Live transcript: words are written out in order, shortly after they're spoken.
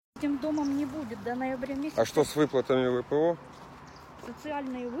этим домом не будет до ноября месяца. А что с выплатами ВПО?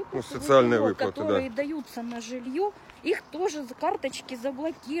 Социальные выплаты, Ну, социальные ВПО, выплаты, которые да. даются на жилье, их тоже карточки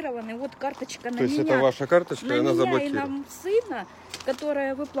заблокированы. Вот карточка на То есть меня. это ваша карточка, На и она меня и заблокирована? на сына,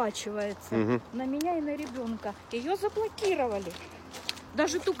 которая выплачивается, Угу. на меня и на ребенка. Ее заблокировали.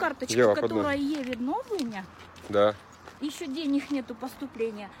 Даже ту карточку, Ева, которая ей видновлення, Да. еще денег нету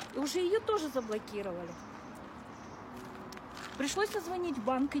поступления. И уже ее тоже заблокировали. Пришлось звонить в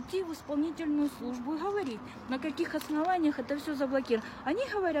банк, идти в исполнительную службу и говорить, на каких основаниях это все заблокировано. Они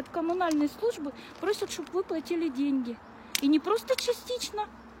говорят, коммунальные службы просят, чтобы выплатили деньги. И не просто частично,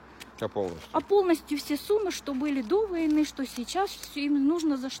 А полностью? а полностью все суммы, что были до войны, что сейчас, все, им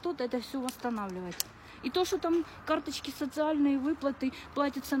нужно за что-то это все восстанавливать. И то, что там карточки социальные выплаты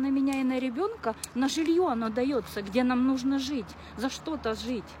платятся на меня и на ребенка, на жилье оно дается, где нам нужно жить, за что-то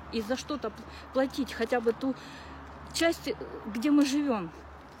жить и за что-то платить, хотя бы ту часть, где мы живем.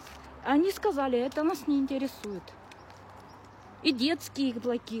 Они сказали, это нас не интересует. И детские их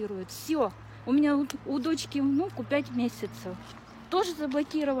блокируют. Все. У меня у дочки и внуку 5 месяцев. Тоже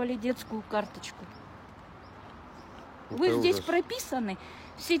заблокировали детскую карточку. Вы Это здесь ужас. прописаны,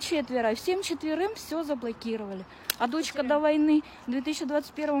 все четверо, всем четверым все заблокировали. А дочка до войны в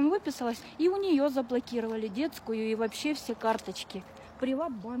 2021 выписалась, и у нее заблокировали детскую и вообще все карточки.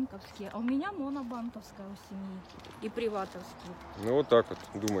 Приватбанковские, а у меня монобанковская у семьи и приватовские. Ну вот так вот,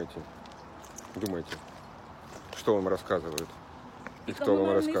 думайте. Думайте. Что вам рассказывают? И кто вам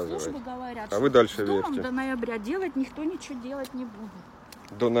Коммунальные рассказывает? службы говорят, А что вы дальше с домом верьте. до ноября делать никто ничего делать не будет.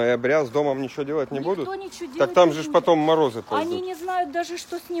 До ноября с домом ничего делать не Никто будут? ничего делать Так там не же ж будет. потом морозы пойдут. Они не знают даже,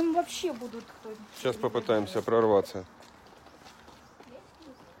 что с ним вообще будут. Сейчас попытаемся прорваться.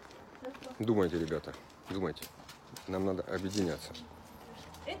 Думайте, ребята, думайте. Нам надо объединяться.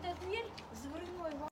 Эта дверь